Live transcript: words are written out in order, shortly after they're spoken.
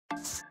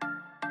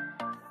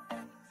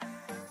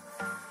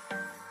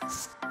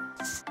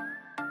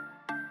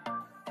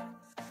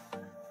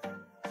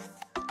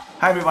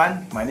Hi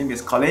everyone, my name is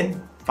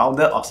Colin,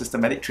 founder of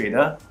Systematic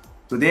Trader.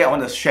 Today I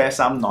want to share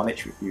some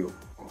knowledge with you.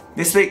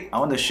 This week I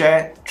want to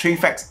share 3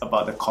 facts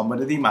about the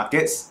commodity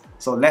markets,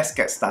 so let's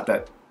get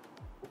started.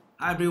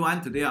 Hi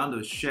everyone, today I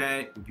want to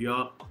share with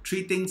you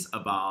 3 things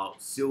about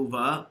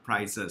silver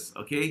prices,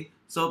 okay?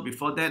 So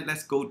before that,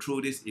 let's go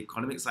through this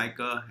economic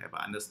cycle, have an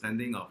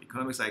understanding of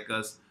economic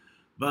cycles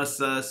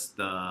versus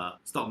the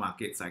stock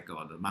market cycle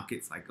or the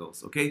market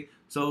cycles, okay?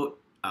 So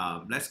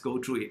let's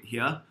go through it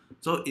here.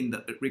 So in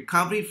the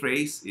recovery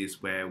phase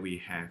is where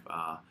we have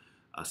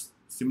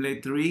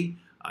stimulatory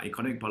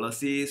economic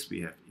policies,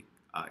 we have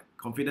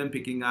confidence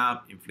picking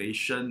up,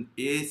 inflation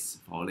is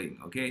falling,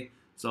 okay?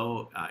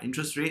 So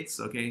interest rates,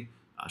 okay,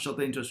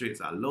 short-term interest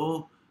rates are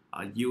low,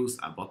 yields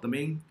are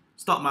bottoming,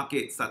 stock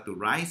markets start to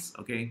rise,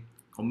 okay,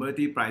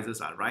 commodity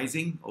prices are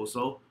rising,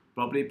 also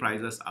property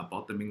prices are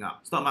bottoming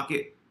up. Stock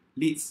market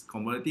leads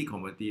commodity,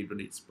 commodity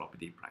leads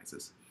property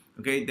prices.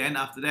 Okay, then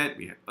after that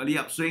we have early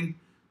upswing.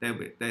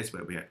 That's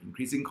where we have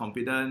increasing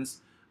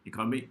confidence,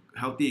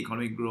 healthy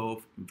economic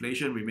growth,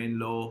 inflation remain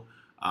low,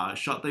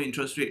 short-term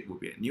interest rate will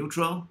be at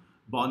neutral,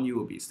 bond yield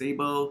will be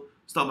stable,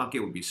 stock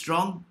market will be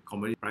strong,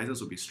 commodity prices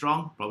will be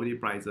strong, property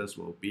prices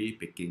will be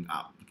picking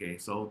up. Okay,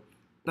 so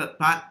third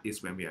part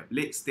is when we have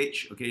late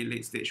stage. Okay,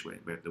 late stage when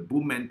we have the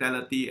boom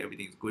mentality,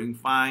 everything is going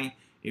fine,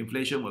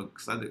 inflation will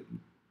start to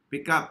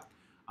pick up,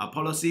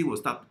 policy will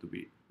start to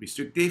be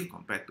restrictive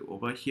compared to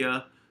over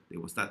here. They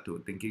will start to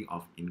thinking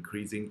of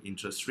increasing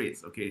interest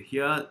rates. Okay,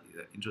 here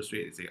the interest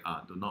rate is say,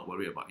 do not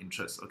worry about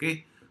interest.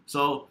 Okay,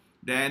 so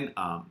then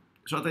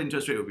short-term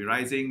interest rate will be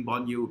rising,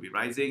 bond yield will be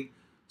rising,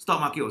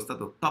 stock market will start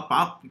to top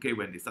up. Okay,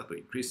 when they start to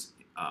increase,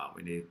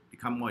 when they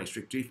become more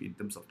restrictive in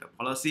terms of their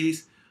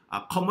policies.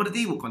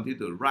 Commodity will continue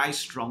to rise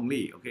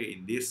strongly. Okay,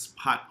 in this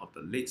part of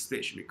the late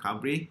stage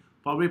recovery,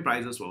 property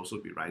prices will also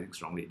be rising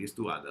strongly. These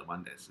two are the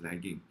one that's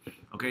lagging.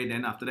 Okay,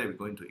 then after that we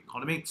go into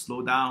economic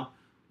slowdown.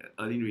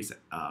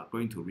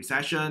 Going to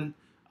recession,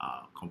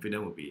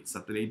 confidence will be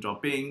certainly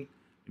dropping,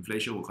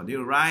 inflation will continue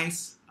to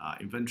rise,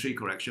 inventory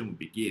correction will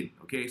begin.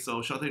 Okay,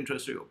 so short-term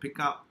interest rate will pick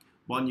up,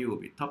 bond yield will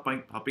be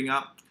popping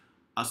up,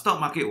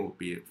 stock market will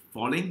be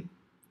falling,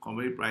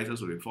 commodity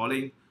prices will be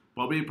falling,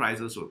 property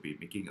prices will be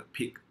making a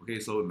peak. Okay,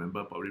 so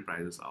remember property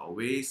prices are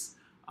always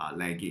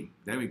lagging.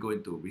 Then we go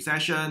into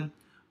recession,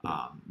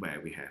 where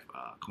we have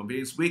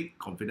confidence weak,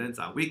 confidence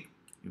are weak,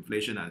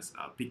 inflation is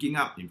picking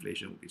up,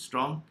 inflation will be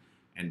strong,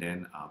 and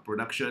then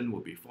production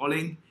will be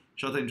falling,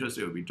 short-term interest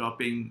rate will be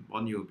dropping,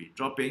 bond yield will be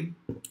dropping.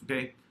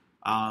 Okay,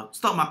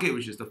 stock market,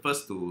 which is the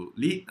first to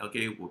lead,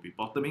 okay, will be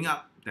bottoming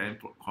up. Then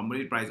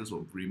commodity prices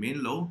will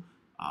remain low,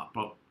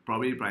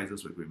 property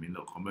prices will remain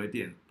low,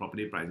 commodity and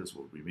property prices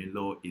will remain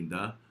low in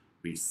the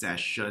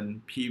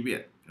recession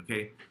period.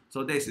 Okay,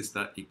 so this is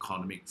the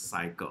economic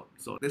cycle.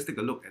 So let's take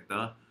a look at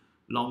the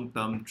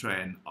long-term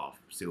trend of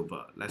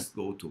silver. Let's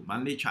go to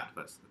monthly chart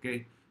first.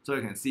 Okay, so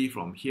you can see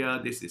from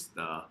here, this is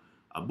the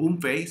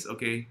boom phase,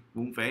 okay,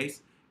 boom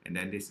phase, and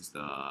then this is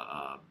the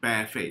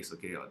bear phase,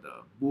 okay, or the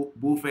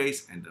bull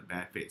phase and the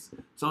bear phase.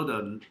 So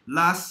the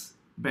last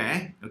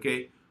bear,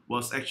 okay,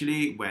 was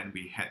actually when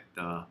we had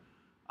the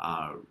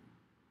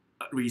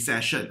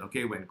recession,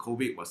 okay, when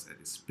COVID was at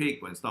its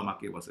peak, when stock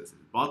market was at its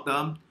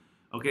bottom,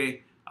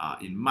 okay,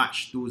 in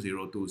March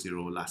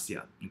 2020 last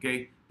year,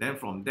 okay. Then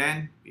from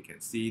then we can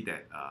see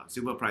that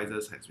silver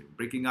prices has been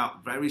breaking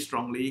out very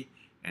strongly.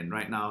 And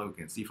right now, you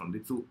can see from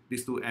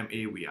these two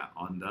MA, we are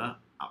on the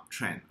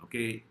uptrend.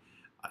 Okay,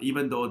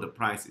 even though the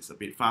price is a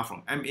bit far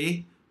from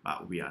MA,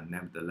 but we are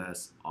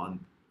nevertheless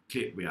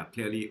we are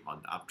clearly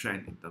on the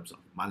uptrend in terms of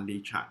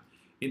monthly chart.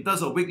 In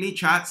terms of weekly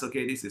charts,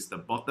 okay, this is the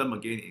bottom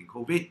again in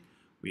COVID.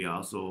 We are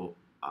also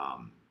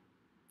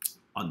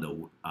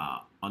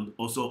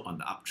also on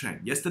the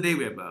uptrend. Yesterday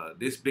we have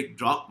this big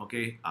drop.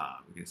 Okay,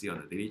 you can see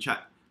on the daily chart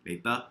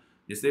later.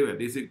 Yesterday we have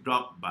this big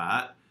drop,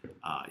 but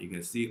you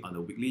can see on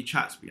the weekly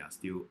charts, we are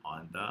still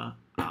on the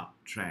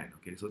uptrend.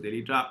 Okay, so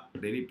daily drop,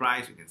 daily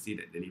price, you can see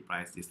that daily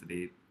price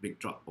yesterday, big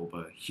drop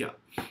over here.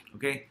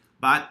 Okay,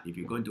 but if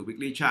you go into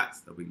weekly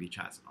charts, the weekly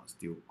charts are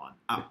still on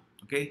up.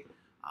 Okay,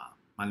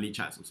 monthly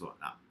charts also on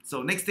up.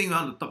 So next thing we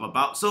want to talk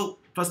about, so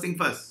first thing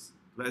first,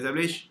 to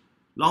establish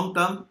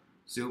long-term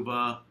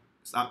silver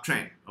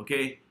uptrend.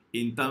 Okay,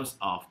 in terms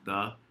of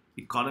the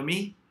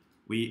economy,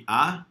 we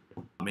are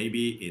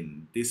maybe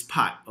in this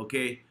part.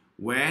 Okay,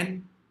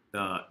 when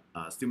the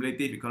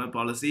stimulative economic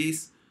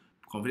policies,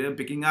 confidence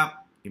picking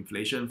up,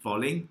 inflation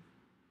falling,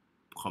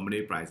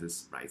 commodity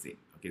prices rising,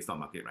 okay, stock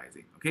market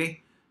rising,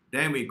 okay.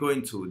 Then we go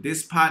into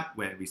this part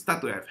where we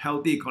start to have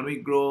healthy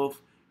economic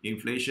growth,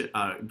 inflation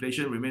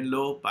remain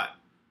low, but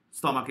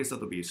stock market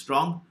start to be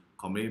strong,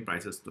 commodity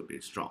prices to be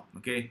strong,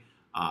 okay.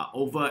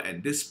 Over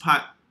at this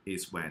part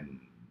is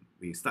when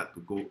we start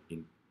to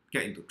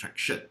get into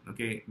traction,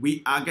 okay.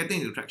 We are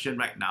getting into traction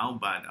right now,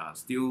 but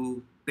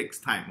still takes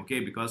time,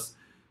 okay, because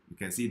you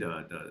can see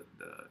the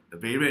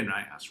variant,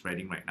 right, are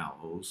spreading right now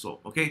also.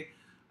 Okay,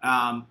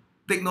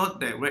 take note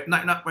that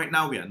right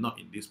now we are not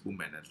in this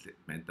boom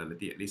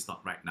mentality, at least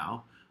not right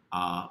now.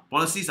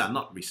 Policies are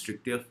not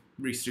restrictive.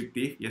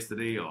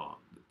 Yesterday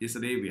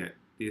we had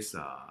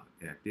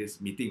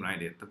this meeting, right?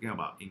 They're talking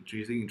about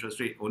increasing interest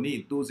rate only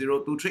in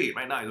 2023.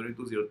 Right now it's only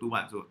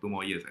 2021, so 2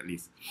 more years at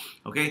least.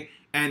 Okay,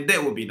 and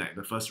that will be like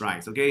the first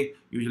rise. Okay,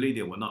 usually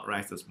they will not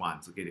rise just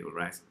once. Okay, they will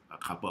rise a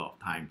couple of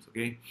times.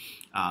 Okay,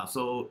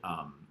 so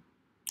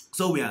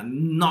we are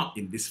not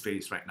in this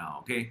phase right now.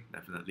 Okay,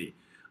 definitely.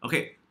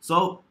 Okay,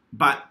 so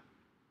but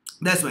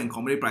that's when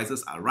commodity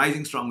prices are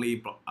rising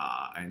strongly,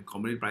 and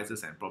commodity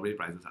prices and property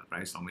prices are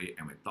rising strongly,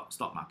 and when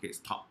stock markets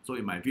top. So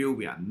in my view,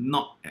 we are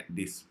not at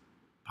this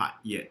part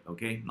yet.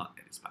 Okay, not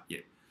at this part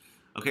yet.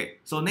 Okay,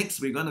 so next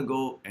we're gonna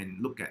go and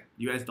look at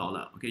US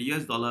dollar. Okay,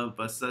 US dollar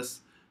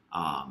versus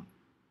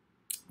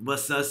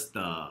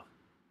the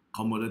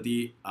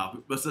commodity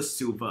versus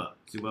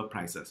silver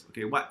prices.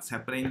 Okay, what's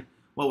happening?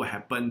 What will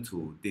happen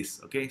to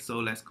this? Okay, so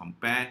let's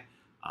compare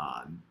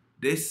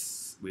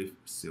this with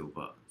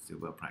silver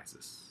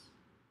prices.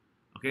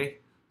 Okay,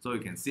 so you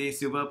can see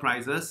silver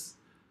prices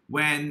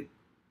when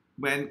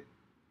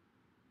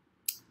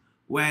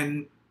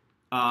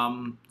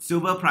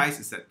silver price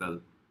is at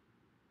the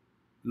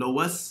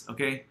lowest.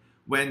 Okay,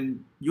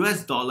 when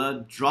US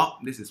dollar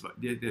drop, this is what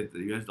the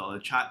US dollar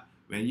chart.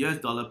 When US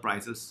dollar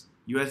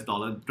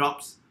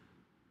drops,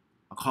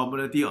 a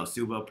commodity or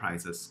silver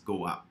prices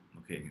go up.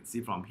 Okay, you can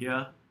see from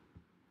here,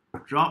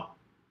 drop,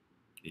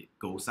 it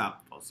goes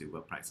up for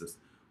silver prices.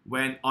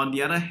 When on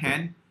the other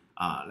hand,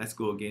 let's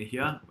go again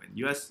here. When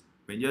US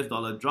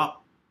dollar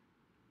drop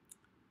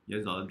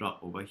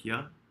over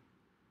here.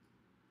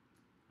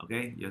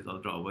 Okay, US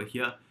dollar drop over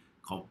here.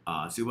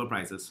 Silver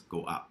prices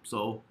go up.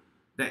 So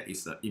that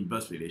is the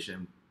inverse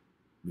relation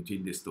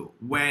between these two.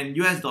 When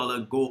US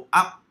dollar go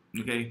up,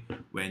 okay,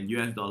 when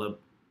US dollar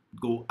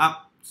go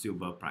up,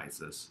 silver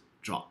prices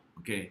drop.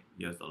 Okay,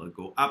 US dollar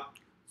go up,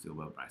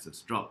 silver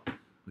prices drop.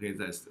 Okay,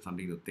 that's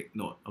something to take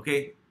note.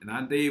 Okay,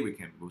 another day we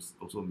can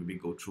also maybe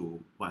go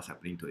through what's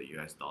happening to the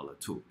US dollar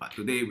too. But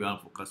today we want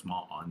to focus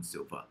more on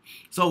silver.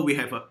 So we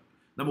have a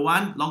number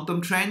one,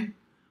 long-term trend.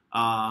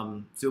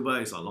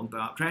 Silver is a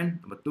long-term uptrend.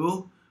 Number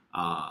two,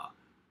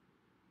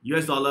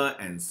 US dollar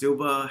and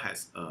silver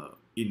has a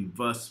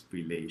inverse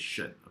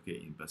relation.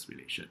 Okay, inverse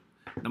relation.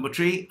 Number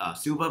three,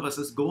 silver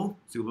versus gold.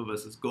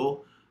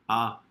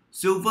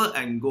 Silver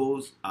and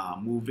gold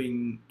are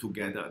moving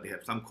together. They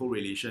have some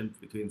correlation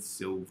between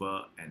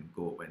silver and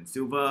gold. When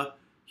silver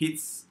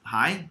hits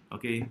high,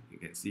 okay, you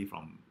can see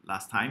from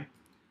last time,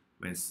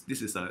 when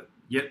this is a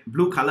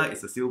blue color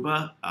is a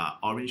silver,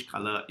 orange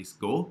color is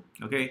gold.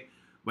 Okay,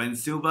 when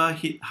silver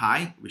hit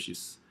high, which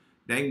is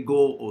then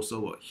gold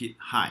also will hit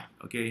high.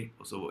 Okay,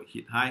 also will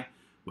hit high.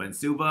 When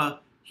silver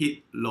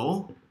hit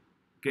low,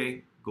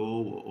 okay,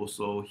 gold will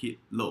also hit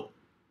low.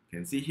 You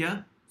can see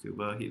here,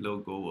 silver hit low,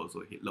 gold will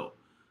also hit low.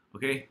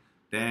 Okay,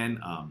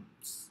 then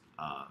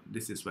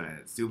this is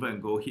where silver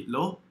and gold hit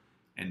low,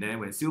 and then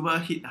when silver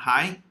hit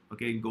high,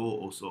 okay,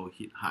 gold also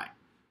hit high.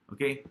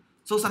 Okay,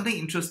 so something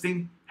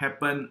interesting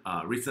happened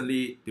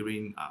recently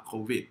during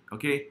COVID.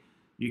 Okay,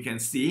 you can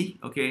see,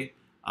 okay,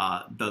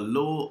 the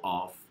low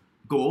of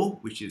gold,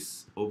 which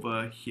is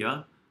over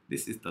here.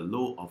 This is the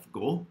low of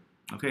gold.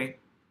 Okay,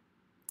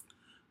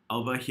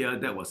 over here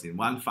that was in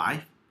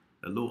 1.5,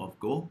 the low of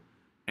gold,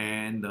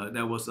 and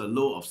there was a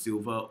low of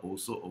silver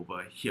also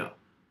over here.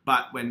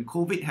 But when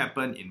COVID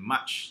happened in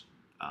March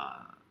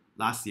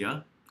last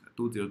year,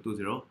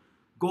 2020,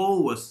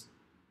 gold was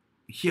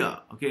here.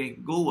 Okay,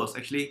 gold was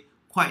actually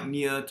quite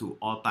near to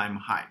all-time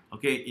high.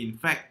 Okay, in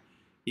fact,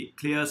 it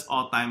clears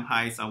all-time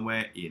high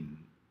somewhere in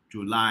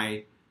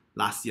July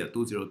last year,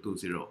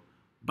 2020.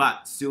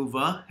 But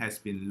silver has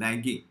been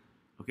lagging.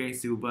 Okay,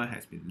 silver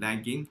has been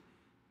lagging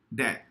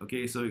that.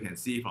 Okay, so you can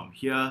see from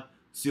here,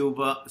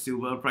 silver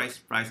price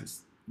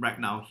is right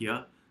now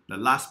here. The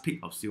last peak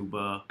of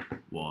silver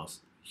was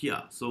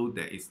here, so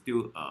there is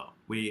still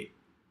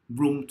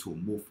room to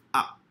move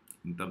up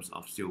in terms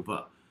of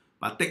silver.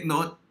 But take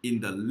note, in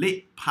the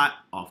late part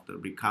of the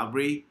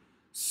recovery,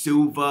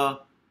 silver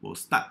will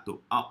start to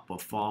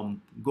outperform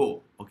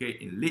gold. Okay,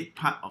 in late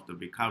part of the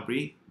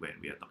recovery, when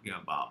we are talking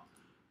about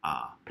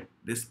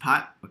this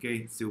part,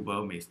 okay,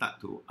 silver may start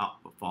to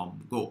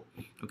outperform gold.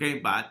 Okay,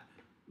 but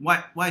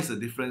why is the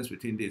difference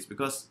between this?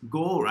 Because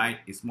gold, right,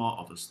 is more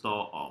of a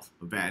store of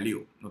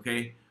value.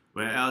 Okay,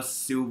 whereas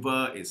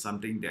silver is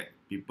something that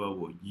people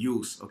will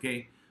use.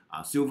 Okay,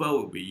 silver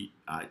will be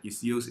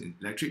is used in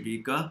electric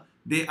vehicle.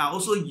 They are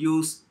also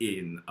used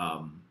in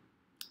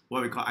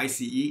what we call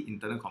ICE,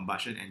 internal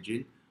combustion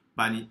engine.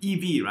 But in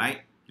EV,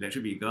 right,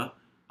 electric vehicle,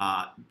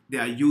 they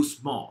are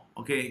used more.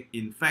 Okay,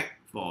 in fact,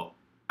 for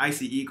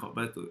ICE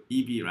compared to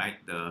EV,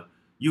 right, the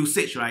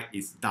usage, right,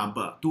 is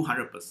double,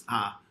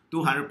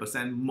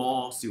 200%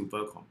 more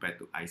silver compared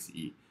to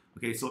ICE.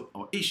 Okay, so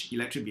for each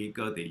electric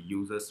vehicle, they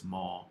uses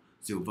more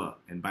silver.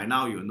 And by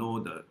now, you know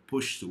the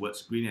push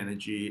towards green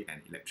energy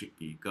and electric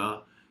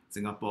vehicle,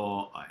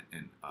 Singapore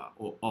and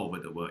all over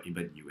the world,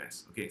 even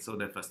US. Okay, so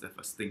the first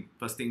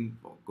thing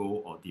for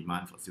gold or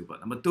demand for silver.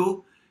 Number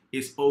two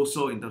is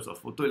also in terms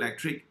of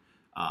photoelectric,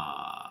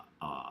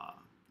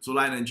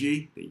 solar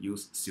energy, they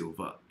use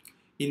silver.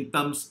 In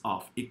terms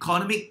of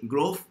economic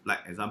growth, like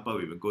example,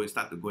 we will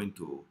start to go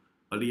into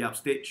early up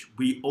stage,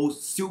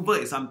 silver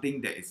is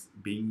something that is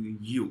being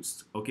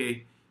used,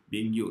 okay,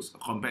 being used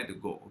compared to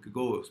gold. Okay,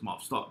 gold is more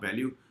of stock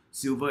value.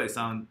 Silver is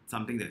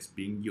something that's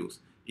being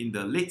used. In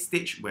the late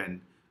stage,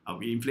 when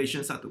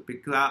inflation start to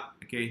pick up,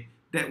 okay,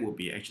 that will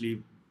be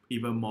actually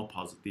even more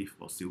positive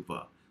for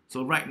silver.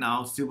 So right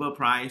now, silver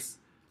price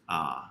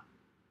have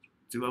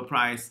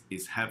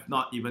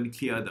not even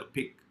cleared the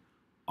peak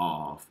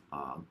of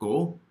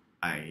gold.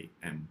 I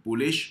am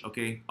bullish.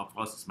 Okay, of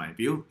course, it's my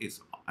view.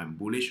 I'm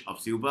bullish of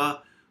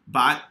silver,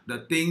 but the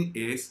thing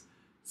is,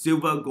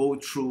 silver go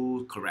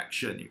through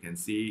correction. You can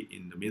see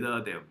in the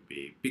middle there will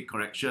be big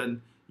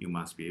correction. You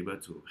must be able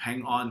to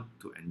hang on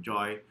to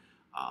enjoy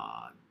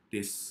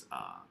this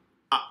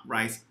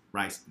rise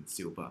in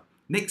silver.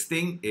 Next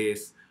thing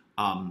is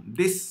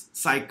this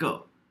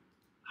cycle.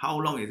 How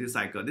long is this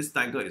cycle? This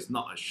cycle is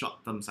not a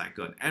short-term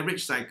cycle. An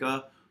average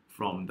cycle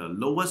from the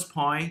lowest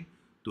point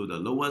to the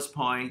lowest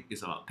point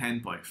is about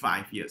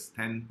 10.5 years.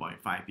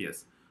 10.5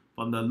 years.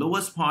 From the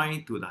lowest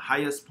point to the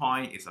highest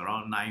point is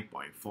around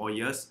 9.4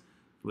 years.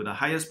 To the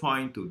highest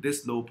point to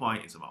this low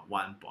point is about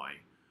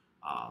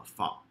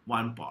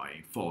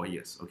 1.4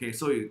 years. Okay,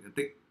 so you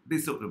take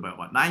this is about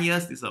what, 9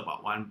 years. This is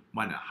about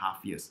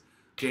 1.5 years.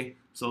 Okay,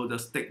 so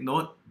just take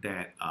note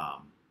that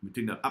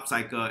between the up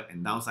cycle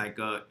and down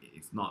cycle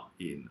is not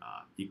in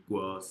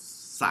equal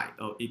side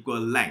or equal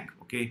length.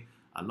 Okay,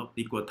 not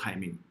equal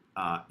timing.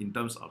 In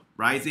terms of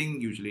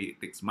rising, usually it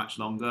takes much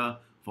longer.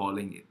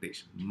 Falling, it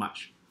takes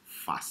much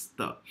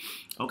faster.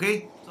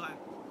 Okay, so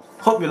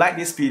hope you like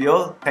this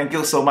video. Thank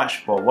you so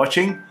much for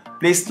watching.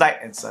 Please like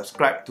and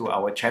subscribe to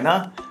our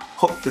channel.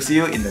 Hope to see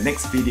you in the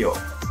next video.